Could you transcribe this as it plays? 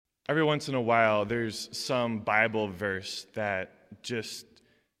Every once in a while, there's some Bible verse that just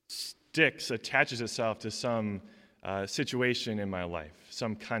attaches itself to some situation in my life,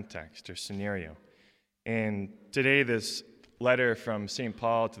 some context or scenario. And today, this letter from St.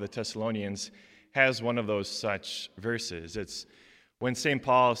 Paul to the Thessalonians has one of those such verses. It's when St.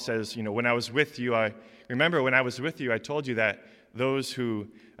 Paul says, when I was with you, I told you that those who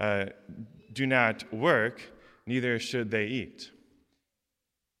do not work, neither should they eat.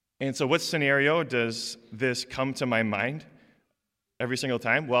 And so what scenario does this come to my mind every single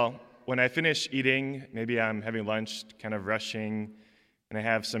time? Well, when I finish eating, maybe I'm having lunch, kind of rushing, and I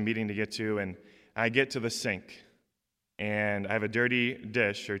have some meeting to get to, and I get to the sink, and I have a dirty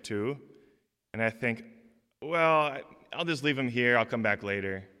dish or two, and I think, well, I'll just leave them here, I'll come back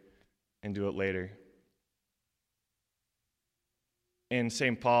later and do it later. And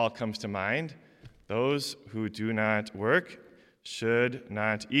St. Paul comes to mind, those who do not work should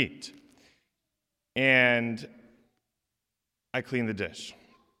not eat. And I clean the dish.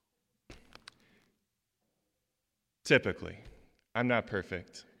 Typically. I'm not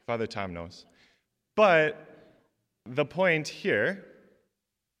perfect. Father Tom knows. But the point here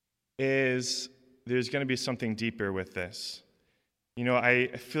is there's going to be something deeper with this. I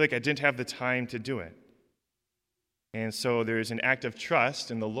feel like I didn't have the time to do it. And so there's an act of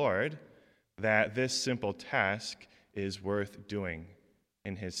trust in the Lord that this simple task is worth doing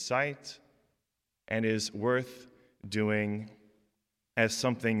in His sight and is worth doing as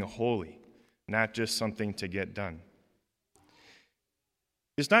something holy, not just something to get done.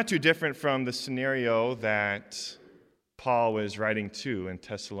 It's not too different from the scenario that Paul was writing to in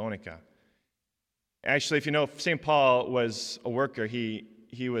Thessalonica. Actually, if you know, St. Paul was a worker.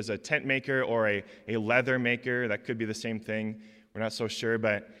 He was a tent maker or a leather maker. That could be the same thing. We're not so sure,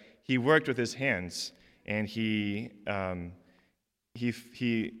 but he worked with his hands, and he earned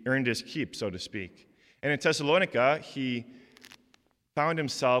his keep, so to speak. And in Thessalonica, he found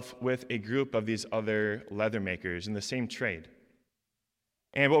himself with a group of these other leather makers in the same trade.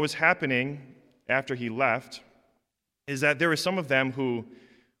 And what was happening after he left is that there were some of them who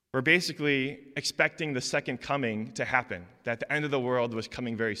were basically expecting the second coming to happen, that the end of the world was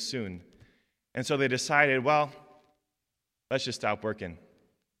coming very soon. And so they decided, well, let's just stop working.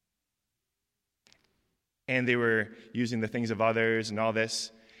 And they were using the things of others and all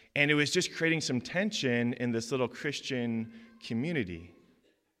this. And it was just creating some tension in this little Christian community.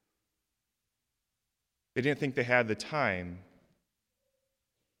 They didn't think they had the time,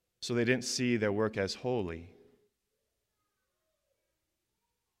 so they didn't see their work as holy.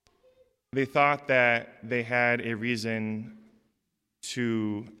 They thought that they had a reason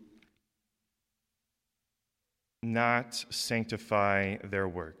to not sanctify their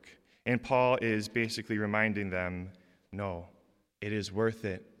work. And Paul is basically reminding them, no, it is worth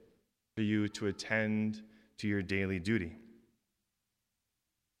it for you to attend to your daily duty.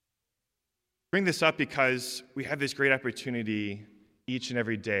 Bring this up because we have this great opportunity each and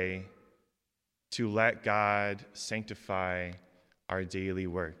every day to let God sanctify our daily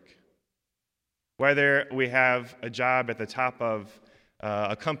work. Whether we have a job at the top of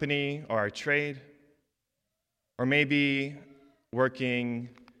a company or our trade, or maybe working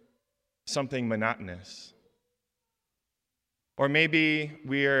something monotonous. Or maybe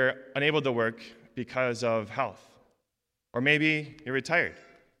we're unable to work because of health. Or maybe you're retired,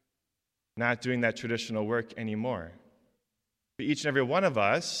 not doing that traditional work anymore. But each and every one of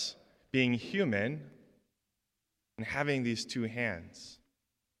us, being human and having these two hands,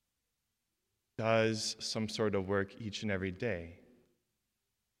 does some sort of work each and every day.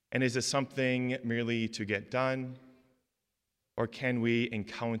 And is it something merely to get done? Or can we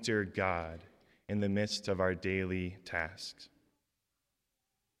encounter God in the midst of our daily tasks?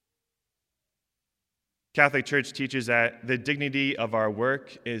 Catholic Church teaches that the dignity of our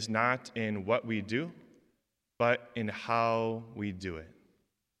work is not in what we do, but in how we do it.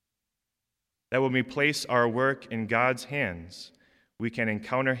 That when we place our work in God's hands, we can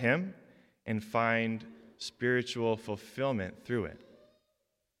encounter Him and find spiritual fulfillment through it.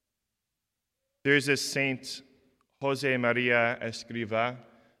 There's this Saint Jose Maria Escriva,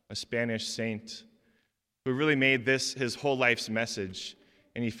 a Spanish saint, who really made this his whole life's message,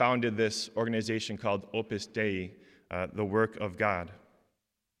 and he founded this organization called Opus Dei, the work of God.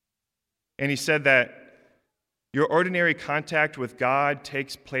 And he said that your ordinary contact with God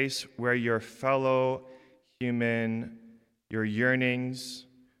takes place where your fellow human, your yearnings,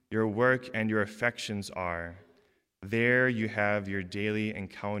 your work, and your affections are. There you have your daily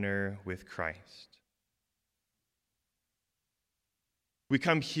encounter with Christ. We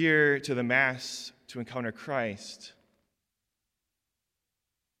come here to the Mass to encounter Christ.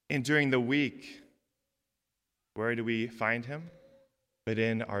 And during the week, where do we find him? But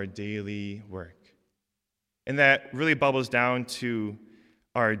in our daily work. And that really bubbles down to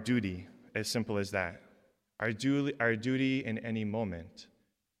our duty, as simple as that. Our duty in any moment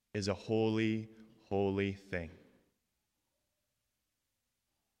is a holy, holy thing.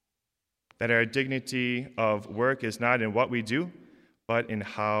 That our dignity of work is not in what we do, but in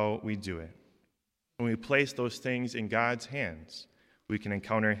how we do it. When we place those things in God's hands, we can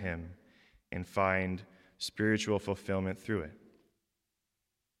encounter him and find spiritual fulfillment through it.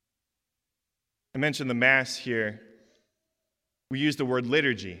 I mentioned the Mass here. We use the word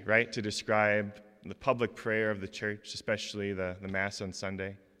liturgy, right, to describe the public prayer of the church, especially the Mass on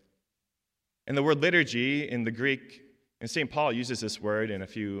Sunday. And the word liturgy in the Greek, and St. Paul uses this word in a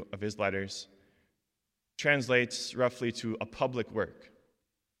few of his letters, translates roughly to a public work.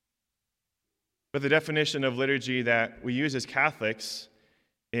 But the definition of liturgy that we use as Catholics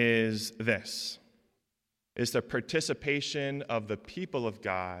is this. It's the participation of the people of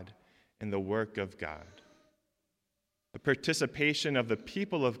God in the work of God. The participation of the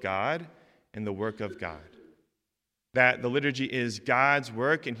people of God in the work of God. That the liturgy is God's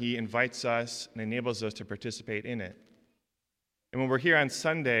work and he invites us and enables us to participate in it. And when we're here on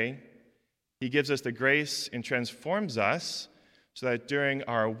Sunday, he gives us the grace and transforms us so that during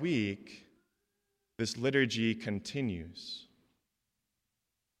our week, this liturgy continues.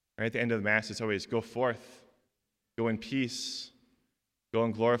 Right at the end of the Mass, it's always go forth, go in peace, go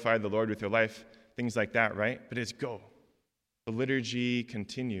and glorify the Lord with your life, things like that, right? But it's go. The liturgy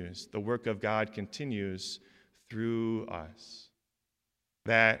continues. The work of God continues through us.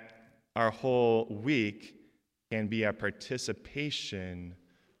 That our whole week can be a participation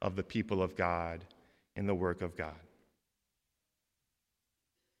of the people of God in the work of God.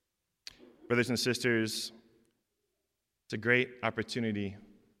 Brothers and sisters, it's a great opportunity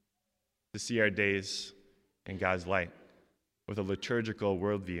to see our days in God's light with a liturgical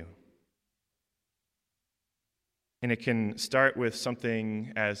worldview. And it can start with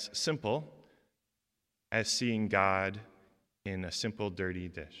something as simple as seeing God in a simple, dirty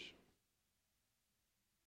dish.